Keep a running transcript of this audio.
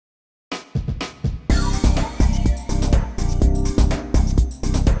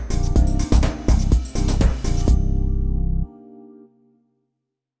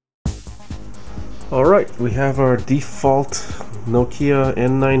Alright, we have our default Nokia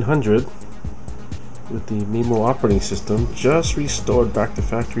N900 with the maemo operating system just restored back to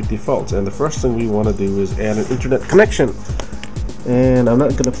factory defaults, and the first thing we want to do is add an internet connection. And I'm not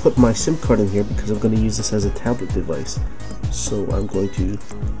going to put my SIM card in here because I'm going to use this as a tablet device. So I'm going to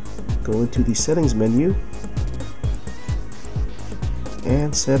go into the settings menu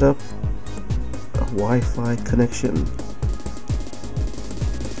and set up a Wi-Fi connection.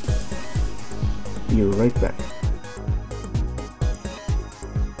 Be right back.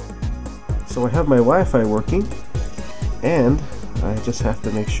 So I have my Wi-Fi working, and I just have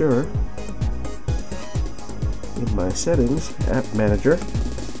to make sure in my settings app manager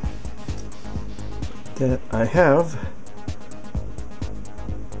that I have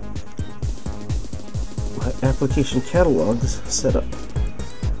my application catalogs set up.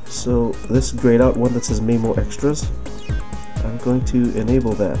 So this grayed out one that says maemo extras, I'm going to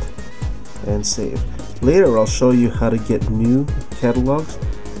enable that and save. Later I'll show you how to get new catalogs,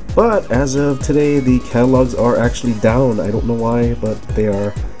 but as of today the catalogs are actually down. I don't know why, but they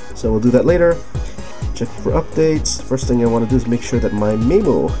are, so we'll do that later. Check for updates. First thing I want to do is make sure that my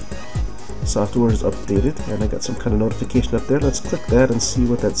maemo software is updated, and I got some kind of notification up there. Let's click that and see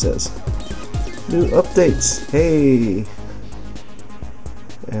what that says. New updates, hey!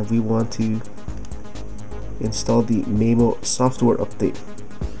 And we want to install the maemo software update.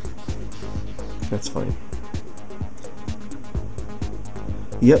 That's fine.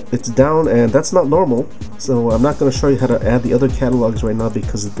 Yep, it's down, and that's not normal. So I'm not going to show you how to add the other catalogs right now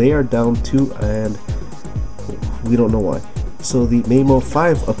because they are down too, and we don't know why. So the maemo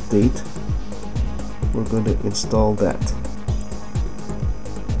 5 update, we're going to install that.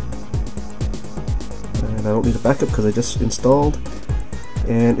 And I don't need a backup because I just installed,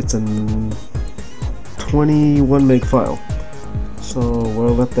 and it's a 21 meg file. So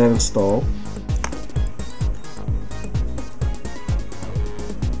we'll let that install.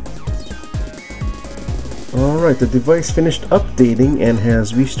 Alright, the device finished updating and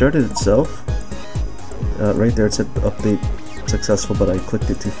has restarted itself. Right there it said update successful, but I clicked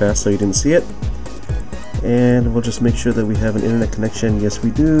it too fast so you didn't see it. And we'll just make sure that we have an internet connection. Yes,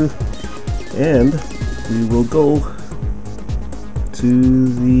 we do. And we will go to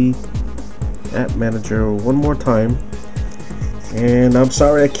the app manager one more time. And I'm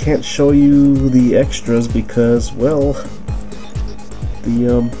sorry I can't show you the extras because, well,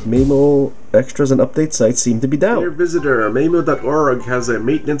 the maemo extras and update sites seem to be down. Dear visitor, maemo.org has a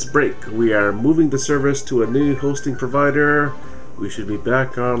maintenance break. We are moving the service to a new hosting provider. We should be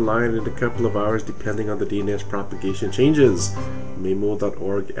back online in a couple of hours depending on the DNS propagation changes.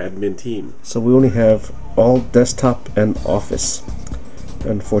 maemo.org admin team. So we only have all desktop and office,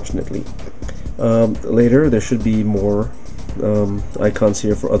 unfortunately. Later there should be more icons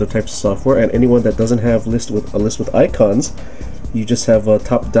here for other types of software, and anyone that doesn't have a list with icons, you just have a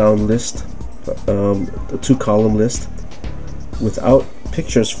top-down list, a two-column list without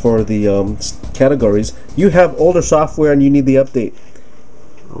pictures for the categories. You have older software and you need the update.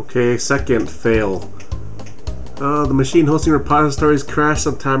 Okay, second fail. The machine hosting repositories crashed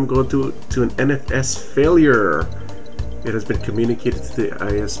some time ago to an NFS failure. It has been communicated to the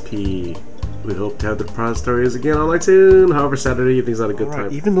ISP. We hope to have the repositories again online soon. However, Saturday evening's not a good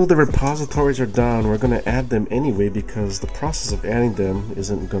time. Even though the repositories are down, we're going to add them anyway because the process of adding them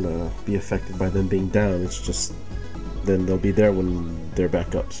isn't going to be affected by them being down. It's just then they'll be there when they're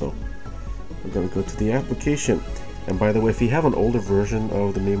back up. So we're going to go to the application. And by the way, if you have an older version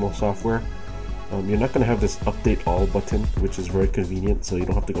of the maemo software, you're not going to have this update all button, which is very convenient, so you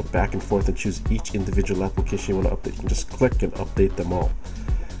don't have to go back and forth and choose each individual application you want to update. You can just click and update them all.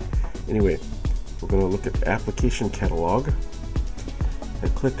 Anyway, we're going to look at application catalog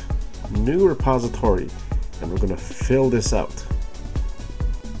and click new repository, and we're going to fill this out.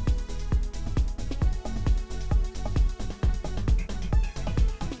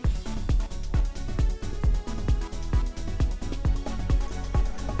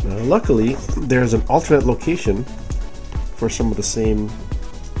 Now, luckily there's an alternate location for some of the same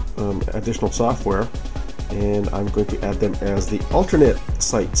additional software, and I'm going to add them as the alternate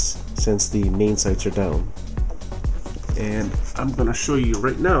sites since the main sites are down. And I'm going to show you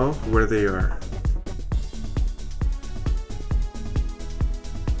right now where they are.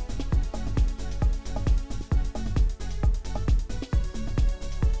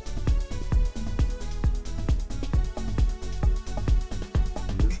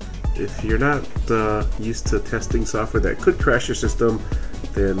 If you're not used to testing software that could crash your system,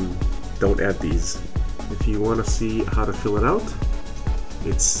 then don't add these. If you want to see how to fill it out,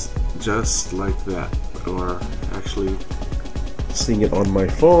 it's just like that, or actually seeing it on my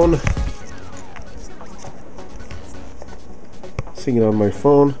phone, seeing it on my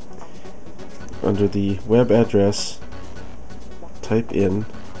phone. Under the web address, type in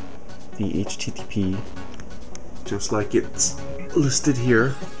the HTTP, just like it's listed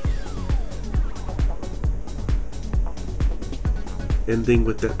here, ending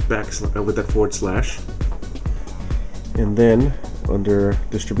with that with that /, and then under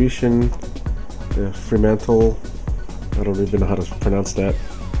distribution, the Fremantle, I don't even know how to pronounce that,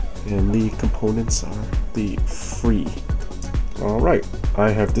 and the components are the free. Alright, I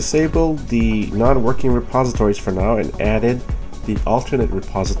have disabled the non-working repositories for now and added the alternate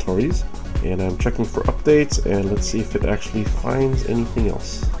repositories, and I'm checking for updates, and let's see if it actually finds anything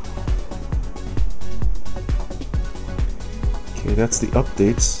else. Okay, that's the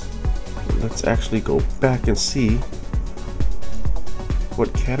updates. Let's actually go back and see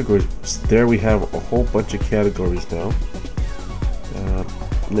what categories. There we have a whole bunch of categories now.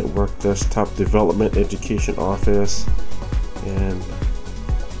 Network, desktop, development, education, office, and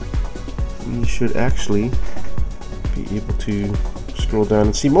we should actually be able to scroll down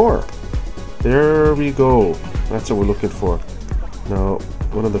and see more. There we go. That's what we're looking for. Now,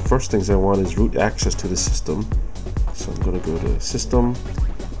 one of the first things I want is root access to the system. So I'm going to go to System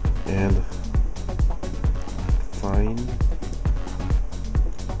and find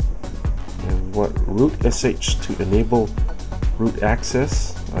and what root sh to enable root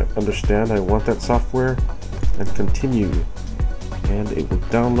access. I understand I want that software, and continue, and it will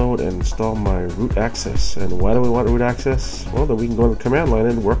download and install my root access. And why do we want root access? Well, then we can go to the command line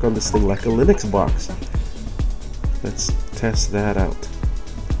and work on this thing like a Linux box. Let's test that out.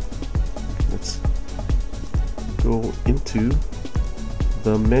 Let's go into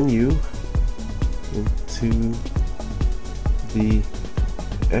the menu, into the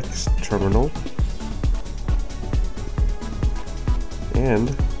X terminal,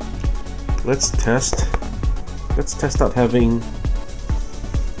 and let's test out having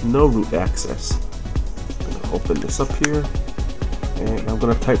no root access. I'm going to open this up here, and I'm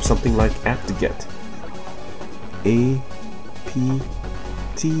going to type something like apt-get,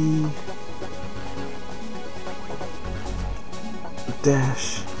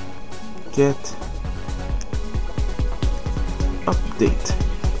 apt-get update,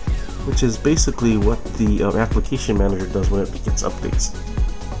 which is basically what the application manager does when it gets updates.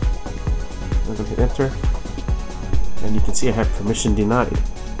 I'm going to hit enter, and you can see I have permission denied.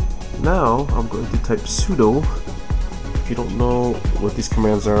 Now I'm going to type sudo. If you don't know what these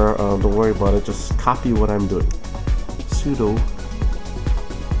commands are, don't worry about it, just copy what I'm doing. Sudo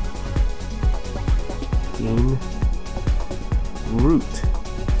gain root,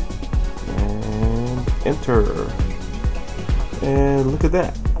 and enter, and look at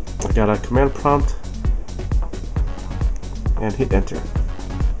that, I got a command prompt, and hit enter,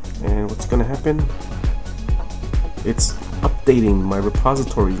 and what's going to happen, it's updating my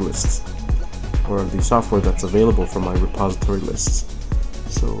repository lists, or the software that's available from my repository lists.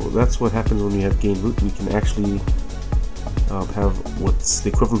 So that's what happens when we have gain root. We can actually have what's the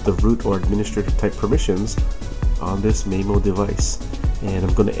equivalent of root or administrator type permissions on this maemo device. And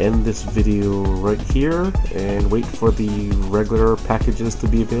I'm going to end this video right here and wait for the regular packages to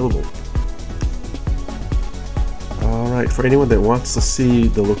be available. Alright, for anyone that wants to see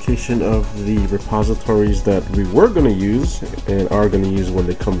the location of the repositories that we were going to use and are going to use when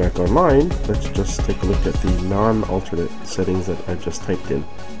they come back online, let's just take a look at the non-alternate settings that I just typed in.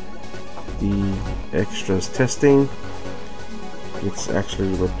 The extras testing, it's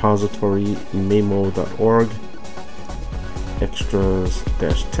actually repository maemo.org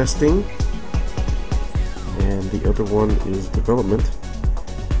extras-testing, and the other one is development,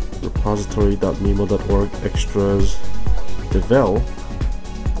 repository.maemo.org extras devel,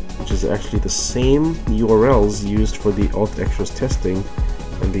 which is actually the same URLs used for the alt extras testing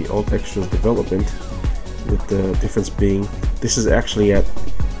and the alt extras development, with the difference being this is actually at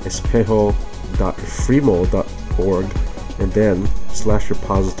espejo.fremo.org, and then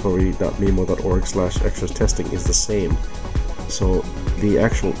 /repository.maemo.org/extras testing is the same. So the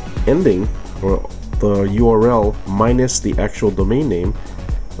actual ending, or the URL minus the actual domain name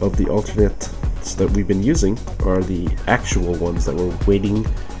of the alternates that we've been using, are the actual ones that we're waiting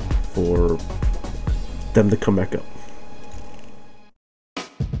for them to come back up.